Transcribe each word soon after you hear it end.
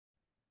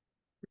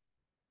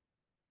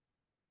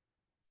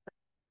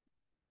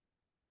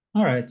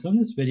All right, so in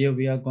this video,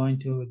 we are going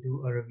to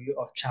do a review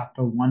of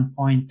chapter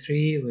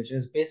 1.3, which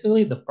is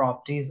basically the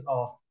properties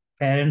of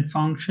parent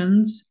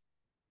functions.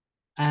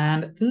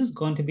 And this is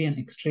going to be an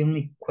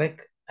extremely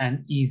quick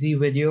and easy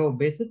video.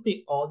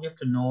 Basically, all you have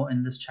to know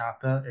in this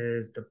chapter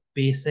is the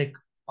basic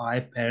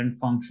 5 parent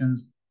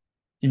functions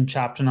in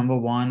chapter number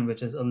 1,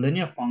 which is a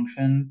linear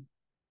function,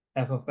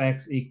 f of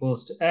x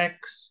equals to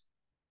x.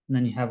 And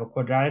then you have a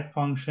quadratic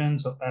function,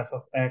 so f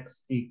of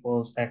x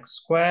equals x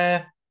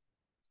squared.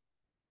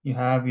 You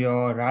have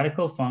your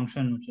radical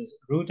function, which is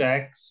root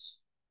x.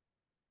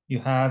 You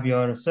have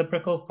your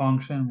reciprocal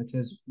function, which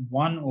is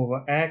 1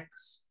 over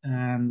x.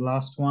 And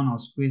last one, I'll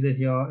squeeze it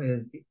here,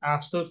 is the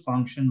absolute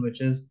function, which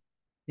is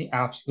the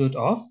absolute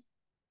of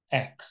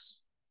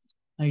x.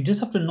 Now you just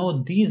have to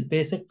know these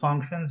basic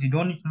functions. You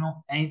don't need to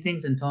know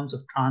anything in terms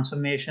of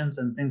transformations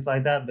and things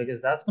like that,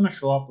 because that's going to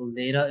show up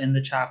later in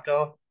the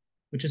chapter,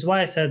 which is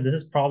why I said this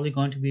is probably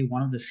going to be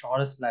one of the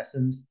shortest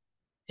lessons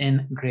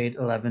in grade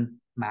 11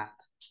 math.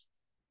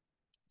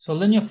 So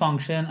linear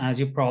function, as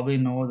you probably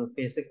know, the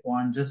basic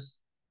one just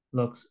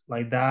looks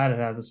like that. It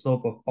has a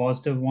slope of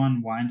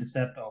 +1,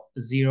 y-intercept of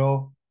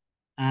 0,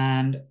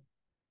 and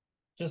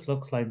just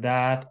looks like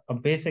that. A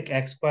basic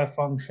x square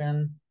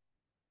function,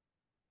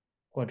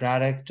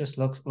 quadratic, just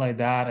looks like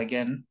that.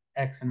 Again,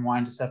 x and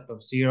y-intercept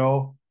of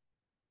 0.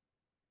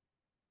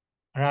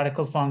 A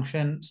radical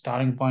function,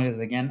 starting point is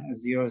again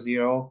 0,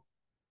 0.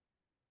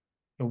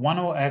 The 1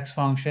 over x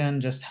function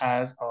just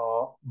has a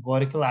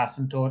vertical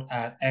asymptote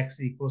at x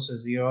equals to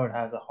 0. It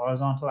has a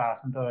horizontal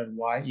asymptote at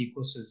y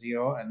equals to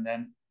 0, and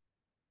then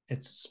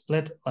it's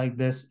split like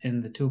this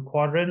in the 2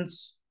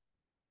 quadrants.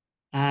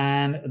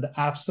 And the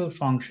absolute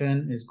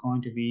function is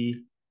going to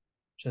be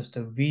just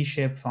a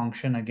V-shaped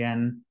function.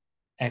 Again,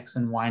 x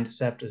and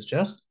y-intercept is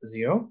just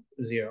 0,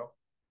 0.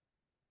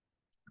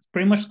 It's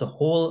pretty much the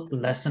whole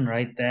lesson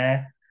right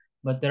there.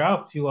 But there are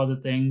a few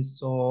other things.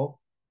 So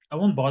I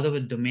won't bother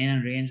with domain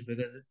and range,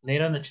 because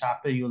later in the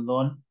chapter, you'll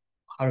learn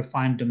how to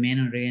find domain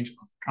and range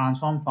of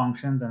transform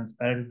functions, and it's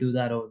better to do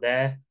that over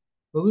there.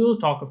 But we will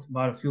talk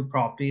about a few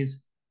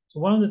properties. So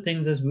one of the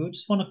things is we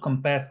just want to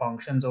compare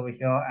functions over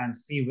here and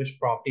see which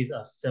properties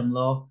are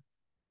similar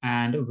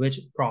and which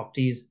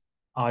properties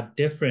are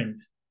different.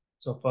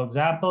 So for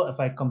example, if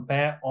I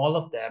compare all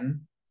of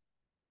them,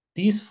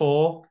 these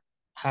 4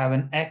 have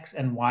an x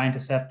and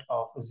y-intercept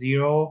of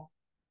 0.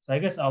 So I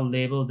guess I'll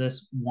label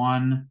this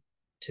 1,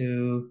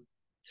 2,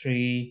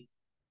 3,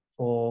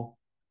 4,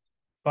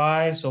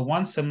 5. So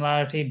one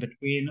similarity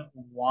between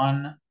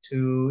 1,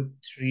 2,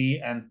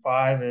 3, and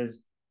 5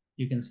 is,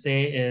 you can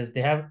say, is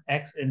they have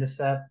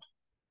x-intercept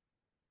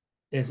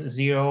is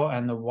 0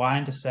 and the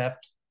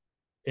y-intercept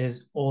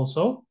is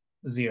also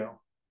 0.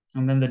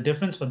 And then the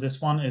difference for this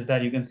one is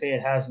that you can say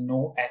it has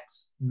no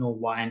x, no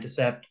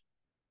y-intercept.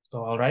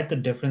 So I'll write the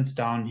difference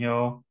down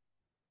here,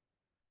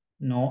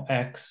 no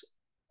x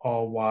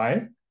or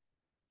y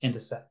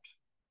intercept.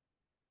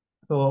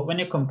 So when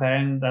you're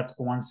comparing, that's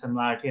one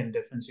similarity and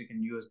difference you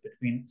can use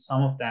between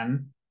some of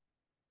them.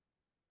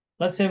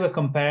 Let's say we're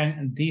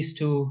comparing these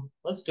two.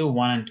 Let's do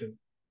 1 and 2.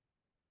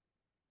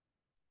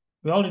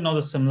 We already know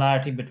the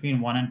similarity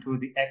between 1 and 2.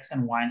 The x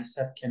and y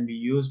intercept can be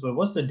used, but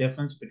what's the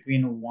difference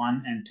between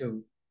 1 and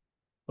 2?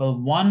 Well,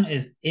 1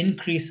 is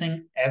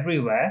increasing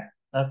everywhere.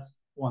 That's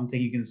one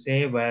thing you can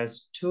say,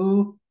 whereas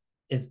 2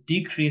 is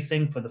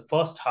decreasing for the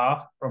first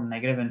half from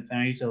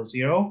 -infinity till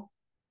 0,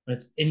 but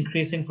it's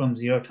increasing from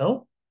 0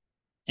 till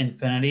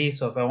infinity.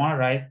 So if I want to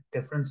write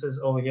differences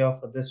over here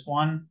for this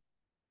one,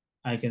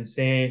 I can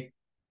say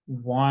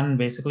 1,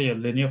 basically a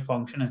linear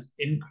function, is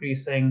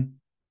increasing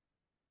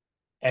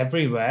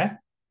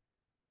everywhere,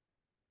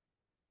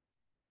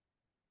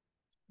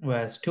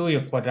 whereas 2,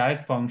 your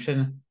quadratic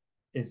function,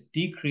 is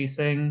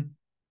decreasing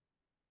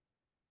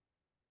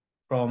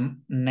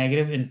from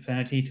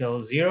 -infinity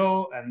till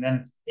 0, and then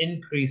it's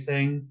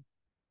increasing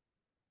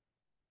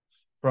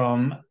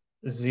from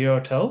 0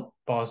 till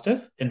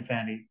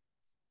 +infinity.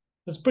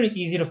 It's pretty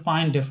easy to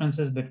find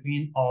differences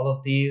between all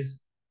of these.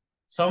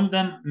 Some of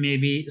them may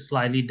be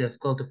slightly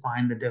difficult to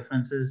find the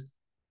differences.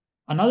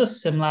 Another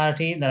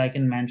similarity that I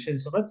can mention,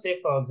 so let's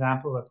say, for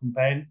example, we're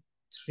comparing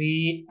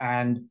 3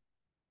 and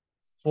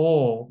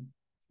 4.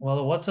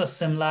 Well, what's a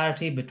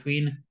similarity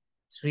between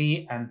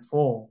 3 and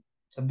 4?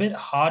 It's a bit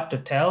hard to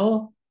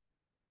tell,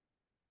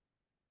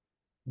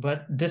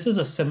 but this is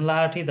a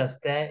similarity that's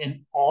there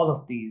in all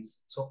of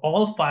these. So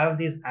all 5 of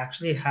these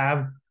actually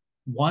have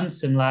one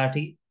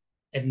similarity,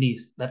 at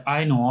least that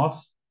I know of,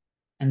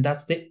 and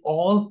that's they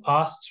all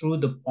pass through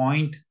the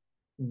point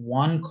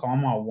 1,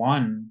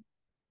 1.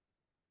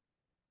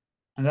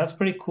 And that's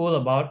pretty cool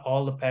about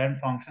all the parent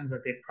functions,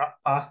 that they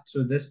pass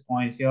through this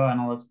point here, and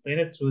I'll explain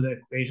it through the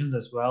equations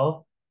as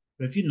well.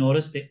 But if you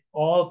notice, they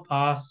all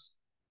pass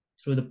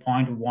through the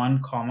point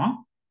 1,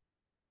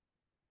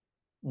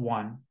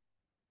 1.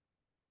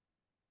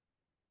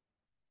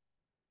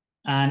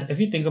 And if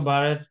you think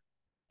about it,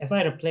 if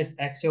I replace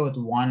x here with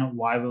 1,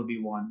 y will be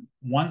 1.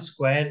 1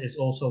 squared is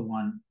also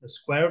 1. The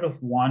square root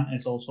of 1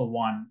 is also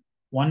 1.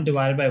 1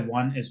 divided by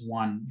 1 is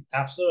 1.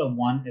 Absolute of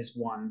 1 is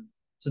 1.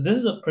 So this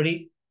is a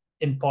pretty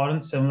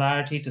important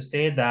similarity to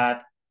say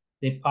that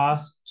they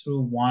pass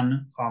through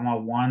 1,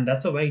 1.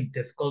 That's a very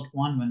difficult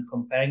one when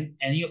comparing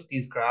any of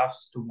these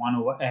graphs to 1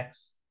 over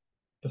x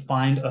to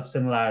find a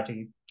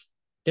similarity.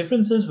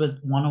 Differences with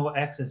 1 over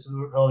x is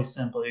really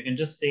simple. You can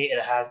just say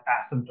it has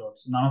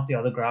asymptotes. None of the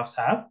other graphs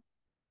have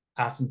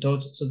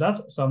asymptotes. So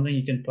that's something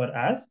you can put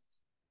as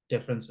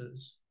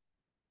differences.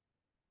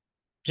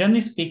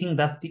 Generally speaking,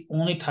 that's the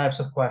only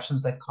types of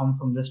questions that come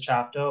from this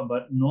chapter,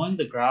 but knowing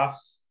the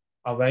graphs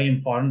are very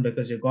important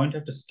because you're going to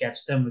have to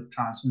sketch them with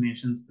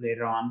transformations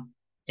later on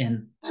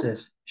in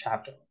this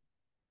chapter.